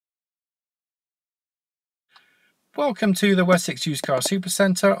Welcome to the Wessex Used Car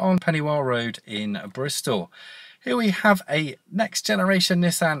Supercentre on Pennywell Road in Bristol. Here we have a next generation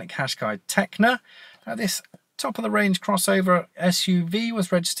Nissan Qashqai Tekna. Now this top of the range crossover SUV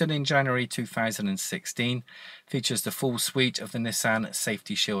was registered in January 2016. Features the full suite of the Nissan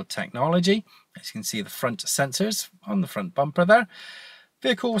Safety Shield technology. As you can see, the front sensors on the front bumper there.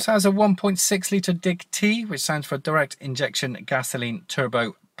 Vehicle also has a 1.6 litre DiG-T, which stands for direct injection gasoline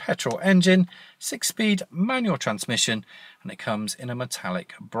turbo petrol engine, 6-speed manual transmission, and it comes in a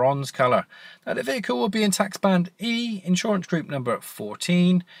metallic bronze colour. Now the vehicle will be in tax band E, insurance group number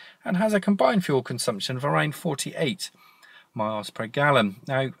 14, and has a combined fuel consumption of around 48 miles per gallon.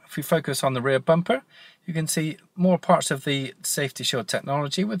 Now if we focus on the rear bumper, you can see more parts of the Safety Shield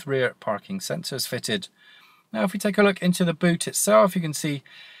technology with rear parking sensors fitted. Now if we take a look into the boot itself, you can see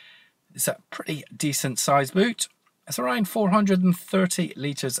it's a pretty decent sized boot. It's around 430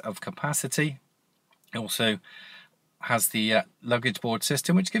 litres of capacity. It also has the luggage board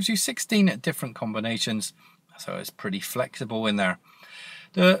system, which gives you 16 different combinations, so it's pretty flexible in there.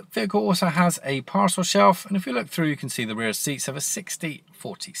 The vehicle also has a parcel shelf, and if you look through, you can see the rear seats have a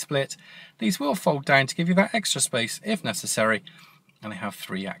 60-40 split. These will fold down to give you that extra space if necessary, and they have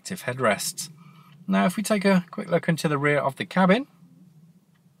 3 active headrests. Now if we take a quick look into the rear of the cabin,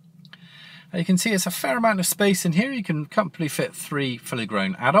 you can see it's a fair amount of space in here. You can comfortably fit 3 fully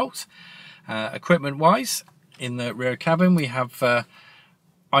grown adults. Equipment wise, in the rear cabin we have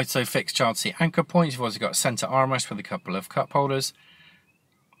ISO fixed child seat anchor points. You've also got a centre armrest with a couple of cup holders,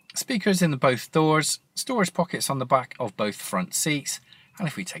 speakers in both doors, storage pockets on the back of both front seats, and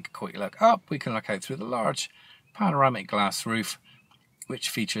if we take a quick look up, we can look out through the large panoramic glass roof, which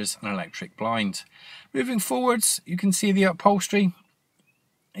features an electric blind. Moving forwards, you can see the upholstery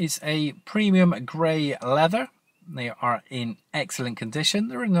is a premium grey leather. They are in excellent condition.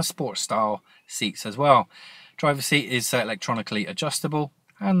 They're in the sports style seats as well. Driver's seat is electronically adjustable,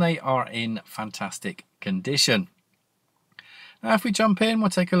 and they are in fantastic condition. Now if we jump in, we'll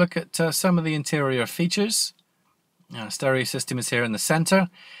take a look at some of the interior features. Stereo system is here in the centre.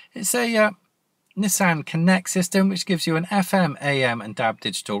 It's a Nissan Connect system, which gives you an FM, AM and DAB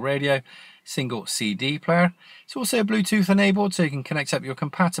digital radio, single CD player. It's also Bluetooth enabled, so you can connect up your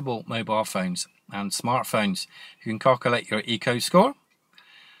compatible mobile phones and smartphones. You can calculate your eco score,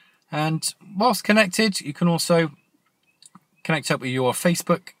 and whilst connected you can also connect up with your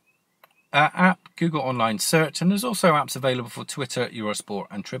Facebook app, Google Online Search, and there's also apps available for Twitter, Eurosport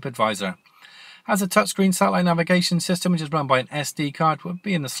and TripAdvisor. Has a touchscreen satellite navigation system, which is run by an SD card, will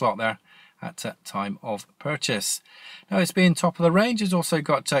be in the slot there at time of purchase. Now it's being top of the range, it's also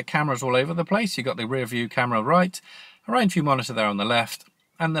got cameras all over the place. You've got the rear view camera right, a range view monitor there on the left,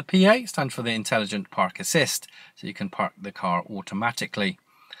 and the PA stands for the Intelligent Park Assist, so you can park the car automatically.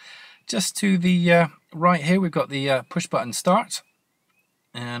 Just to the right here we've got the push button start,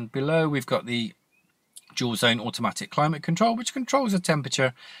 and below we've got the dual zone automatic climate control, which controls the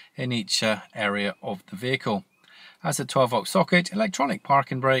temperature in each area of the vehicle. Has a 12-volt socket, electronic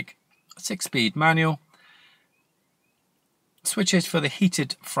parking brake, 6-speed manual, switches for the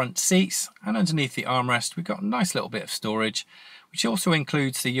heated front seats, and underneath the armrest we've got a nice little bit of storage, which also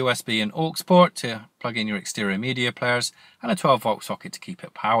includes the USB and aux port to plug in your exterior media players, and a 12-volt socket to keep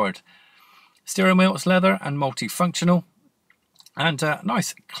it powered. Steering wheel is leather and multifunctional, and a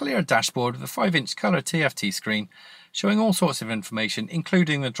nice clear dashboard with a 5-inch colour TFT screen showing all sorts of information,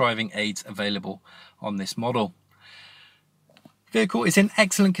 including the driving aids available on this model. Vehicle is in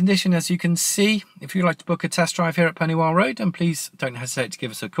excellent condition, as you can see. If you'd like to book a test drive here at Pennywell Road, then please don't hesitate to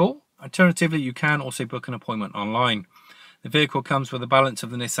give us a call. Alternatively, you can also book an appointment online. The vehicle comes with a balance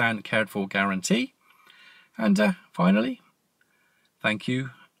of the Nissan Cared For guarantee. And finally, thank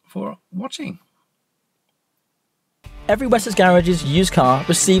you for watching. Every Wessex Garage's used car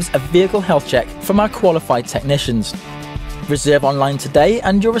receives a vehicle health check from our qualified technicians. Reserve online today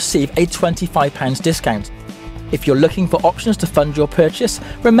and you'll receive a £25 discount. If you're looking for options to fund your purchase,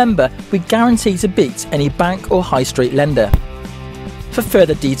 remember we guarantee to beat any bank or high street lender. For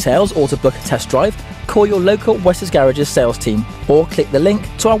further details or to book a test drive, call your local Wessex Garages sales team or click the link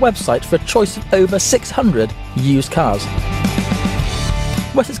to our website for a choice of over 600 used cars.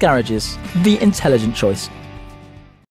 Wessex Garages, the intelligent choice.